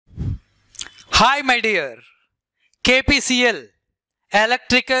Hi my dear Kpcl,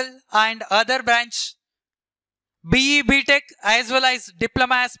 electrical and other branch BE BTech as well as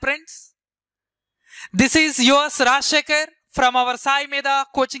diploma aspirants. This is yours Rajshekhar from our SAIMEDHA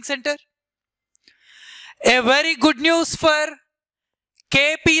coaching center. A very good news for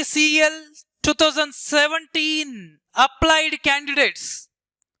Kpcl 2017 applied candidates.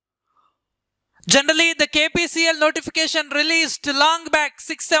 Generally, the Kpcl notification released long back,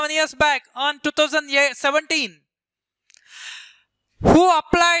 6-7 years back on 2017. Who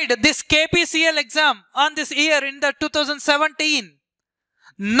applied this Kpcl exam on this year in the 2017?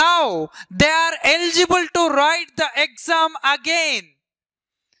 Now, they are eligible to write the exam again.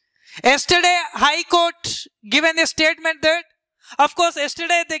 Yesterday, High Court given a statement that, of course,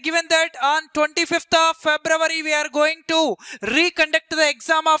 yesterday they given that on 25th of February we are going to reconduct the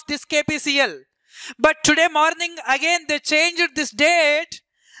exam of this Kpcl. But today morning again they changed this date.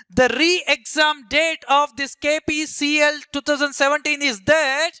 The re-exam date of this Kpcl 2017 is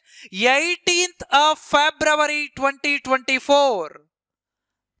that 18th of February 2024.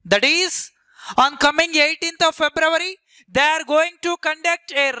 That is, on coming 18th of February, they are going to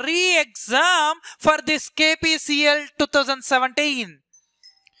conduct a re-exam for this Kpcl 2017.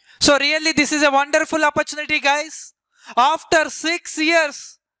 So really this is a wonderful opportunity, guys. After 6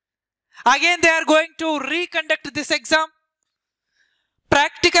 years, again they are going to reconduct this exam.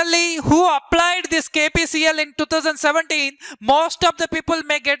 Practically, who applied this Kpcl in 2017, most of the people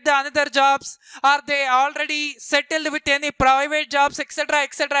may get the another jobs, or they already settled with any private jobs, etc,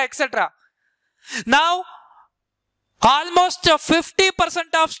 etc, etc. Now, almost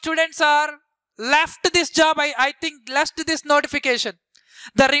 50% of students are left this job, I think left this notification.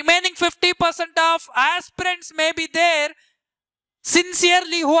 The remaining 50% of aspirants may be there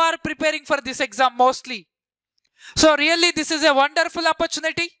sincerely who are preparing for this exam mostly. So really this is a wonderful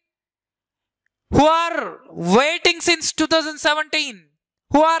opportunity. Who are waiting since 2017,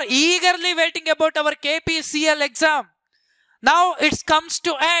 who are eagerly waiting about our Kpcl exam. Now it comes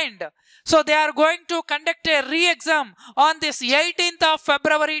to end. So they are going to conduct a re-exam on this 18th of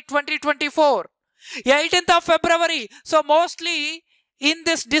February 2024. 18th of February. So mostly in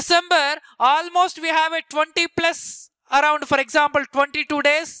this December, almost we have a 20 plus around, for example, 22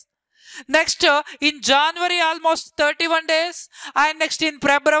 days. Next, in January, almost 31 days. And next in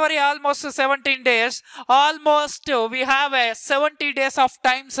February, almost 17 days. Almost we have a 70 days of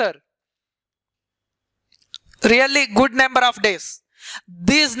time, sir. Really good number of days.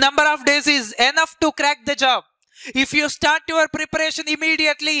 This number of days is enough to crack the job. If you start your preparation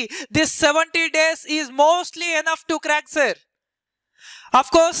immediately, this 70 days is mostly enough to crack, sir. Of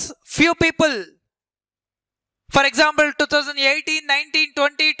course, few people, for example, 2018, 19,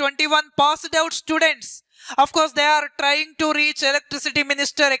 20, 21 passed out students. Of course, they are trying to reach electricity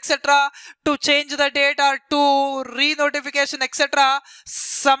minister, etc. to change the date or to re-notification, etc.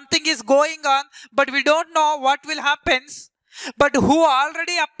 Something is going on, but we don't know what will happen. But who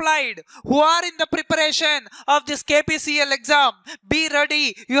already applied, who are in the preparation of this Kpcl exam, be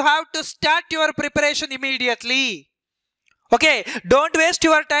ready. You have to start your preparation immediately. Okay, don't waste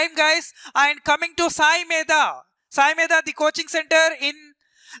your time, guys. And coming to SAIMEDHA, the coaching center in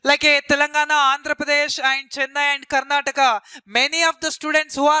like Telangana, Andhra Pradesh and Chennai and Karnataka. Many of the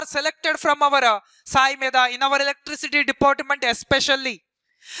students who are selected from our SAIMEDHA in our electricity department especially.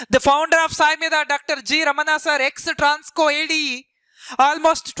 The founder of SAIMEDHA, Dr.G.Ramana sir, ex-Transco ADE,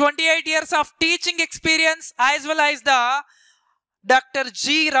 almost 28 years of teaching experience, as well as the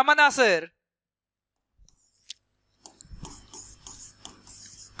Dr.G.Ramana sir.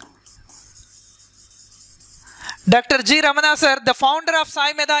 Dr.G.Ramana sir, the founder of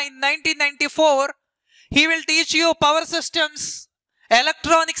SAIMEDHA in 1994, he will teach you power systems,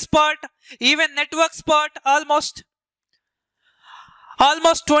 electronics part, even networks part, almost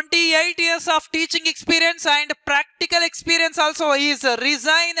 28 years of teaching experience and practical experience also. He is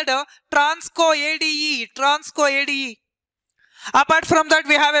resigned Transco ADE. Apart from that,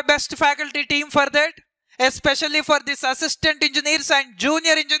 we have a best faculty team for that, especially for this assistant engineers and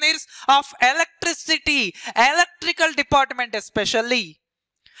junior engineers of electrical department especially.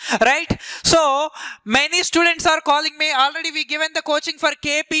 Right? So, many students are calling me. Already we given the coaching for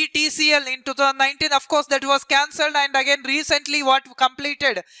Kpcl in 2019. Of course, that was cancelled, and again recently what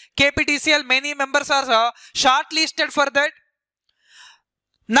completed Kpcl, many members are shortlisted for that.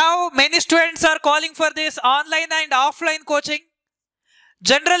 Now, many students are calling for this online and offline coaching.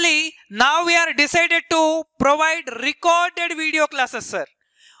 Generally, now we are decided to provide recorded video classes, sir.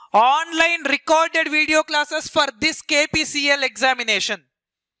 Online recorded video classes for this Kpcl examination.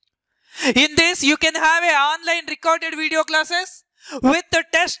 In this, you can have an online recorded video classes with the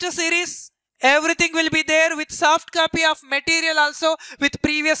test series Everything will be there with soft copy of material also with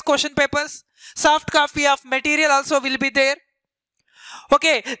previous question papers. Soft copy of material also will be there.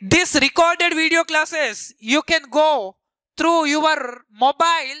 Okay, this recorded video classes, you can go through your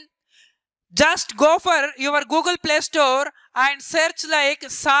mobile. Just go for your Google Play Store and search like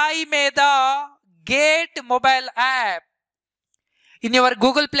SAIMEDHA Gate mobile app. In your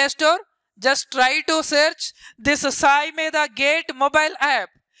Google Play Store, just try to search this SAIMEDHA Gate mobile app.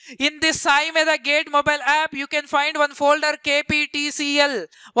 In this SAIMEDHA Gate mobile app, you can find one folder Kpcl.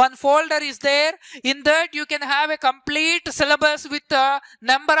 One folder is there. In that, you can have a complete syllabus with a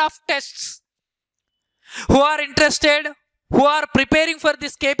number of tests. Who are interested, who are preparing for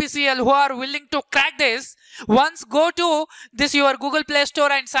this Kpcl, who are willing to crack this, once go to this your Google Play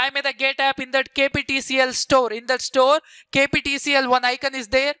Store and SAIMEDHA Gate app in that Kpcl store. In that store, Kpcl one icon is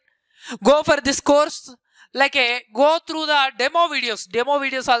there. Go for this course. Go through the demo videos. Demo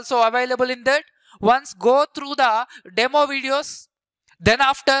videos also available in that. Once go through the demo videos. Then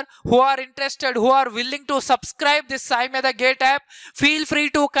after, who are interested, who are willing to subscribe this SAIMEDHA Gate app, feel free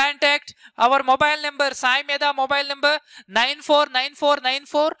to contact our mobile number, SAIMEDHA mobile number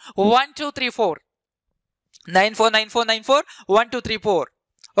 9494941234. 9494941234.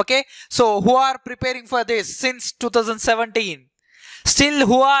 Okay. So who are preparing for this since 2017? Still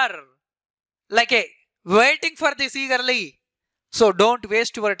who are waiting for this eagerly. So don't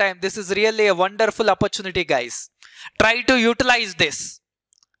waste your time. This is really a wonderful opportunity, guys. Try to utilize this.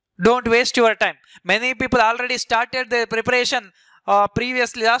 Don't waste your time. Many people already started their preparation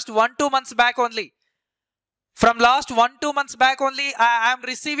previously, last 1-2 months back only. From last 1-2 months back only, I am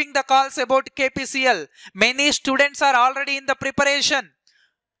receiving the calls about Kpcl. Many students are already in the preparation.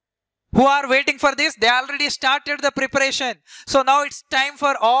 Who are waiting for this? They already started the preparation. So now it's time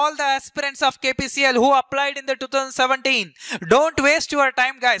for all the aspirants of Kpcl who applied in the 2017. Don't waste your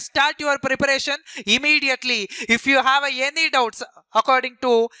time, guys. Start your preparation immediately. If you have any doubts according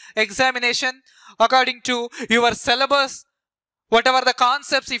to examination, according to your syllabus, whatever the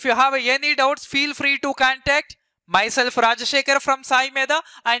concepts, if you have any doubts, feel free to contact myself, Rajashekar from SAIMEDHA,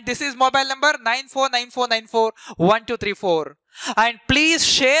 and this is mobile number 9494941234. And please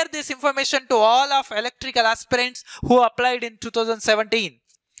share this information to all of electrical aspirants who applied in 2017.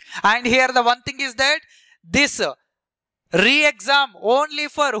 And here the one thing is that this re-exam only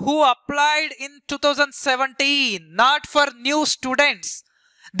for who applied in 2017, not for new students.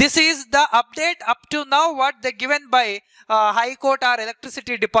 This is the update up to now what they given by High Court or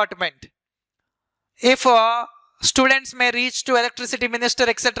Electricity Department. If students may reach to electricity minister,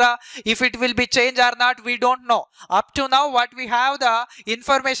 etc. If it will be changed or not, we don't know. Up to now, what we have the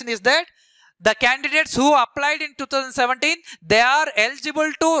information is that the candidates who applied in 2017, they are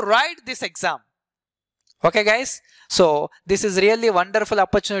eligible to write this exam. Okay, guys. So this is really a wonderful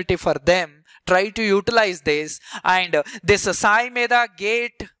opportunity for them. Try to utilize this. And this SAIMEDHA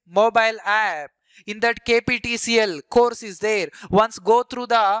Gate mobile app, in that Kpcl course is there. Once go through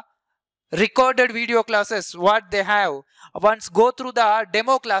the recorded video classes, what they have. Once go through the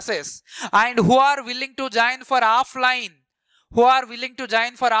demo classes. And who are willing to join for offline,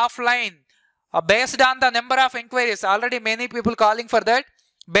 based on the number of inquiries, already many people calling for that.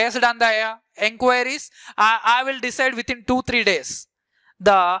 Based on the inquiries, I will decide within 2-3 days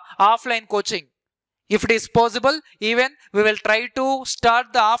the offline coaching. If it is possible, even we will try to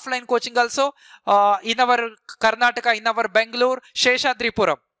start the offline coaching also in our Karnataka, in our Bangalore,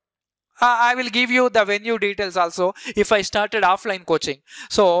 Sheshadripuram. I will give you the venue details also if I started offline coaching.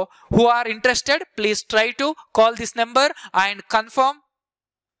 So who are interested, please try to call this number and confirm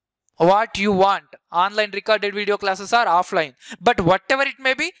what you want. Online recorded video classes are offline. But whatever it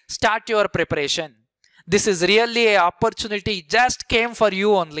may be, start your preparation. This is really an opportunity just came for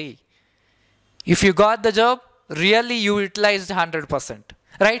you only. If you got the job, really you utilized 100%.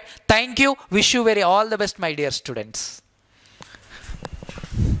 Right? Thank you. Wish you all the best, my dear students.